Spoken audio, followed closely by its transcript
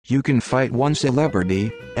You can fight one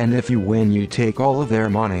celebrity, and if you win you take all of their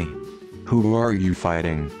money. Who are you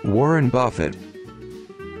fighting? Warren Buffett.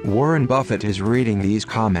 Warren Buffett is reading these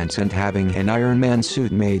comments and having an Iron Man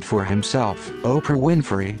suit made for himself. Oprah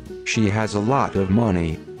Winfrey, she has a lot of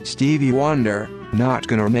money. Stevie Wonder, not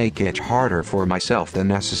gonna make it harder for myself than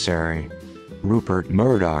necessary. Rupert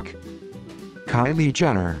Murdoch. Kylie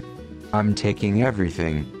Jenner. I'm taking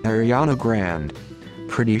everything. Ariana Grande.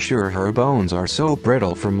 Pretty sure her bones are so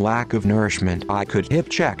brittle from lack of nourishment I could hip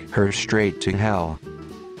check her straight to hell.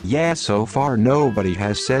 Yeah, so far nobody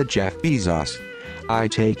has said Jeff Bezos. I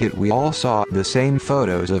take it we all saw the same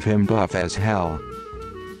photos of him buff as hell.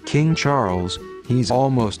 King Charles, he's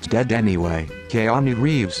almost dead anyway. Keanu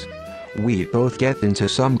Reeves. We'd both get into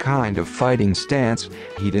some kind of fighting stance,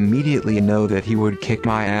 he'd immediately know that he would kick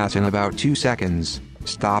my ass in about 2 seconds,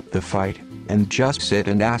 stop the fight, and just sit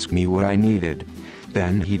and ask me what I needed.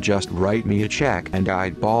 Then he'd just write me a check and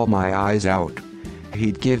I'd bawl my eyes out.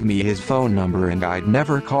 He'd give me his phone number and I'd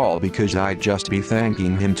never call because I'd just be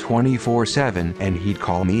thanking him 24/7 and he'd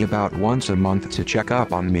call me about once a month to check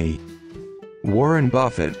up on me. Warren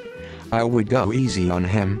Buffett. I would go easy on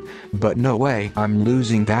him, but no way I'm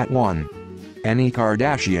losing that one. Any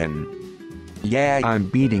Kardashian. Yeah, I'm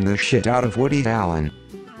beating the shit out of Woody Allen.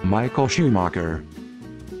 Michael Schumacher.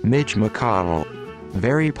 Mitch McConnell.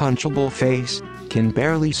 Very punchable face, can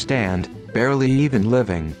barely stand, barely even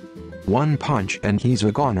living. One punch and he's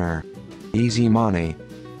a goner. Easy money.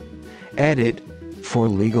 Edit. For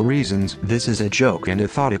legal reasons, this is a joke and a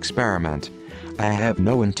thought experiment. I have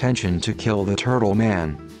no intention to kill the Turtle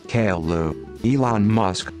Man. Kale Lou. Elon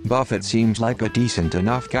Musk. Buffett seems like a decent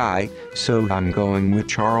enough guy, so I'm going with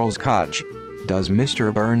Charles Koch. Does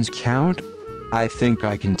Mr. Burns count? I think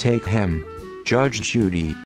I can take him. Judge Judy.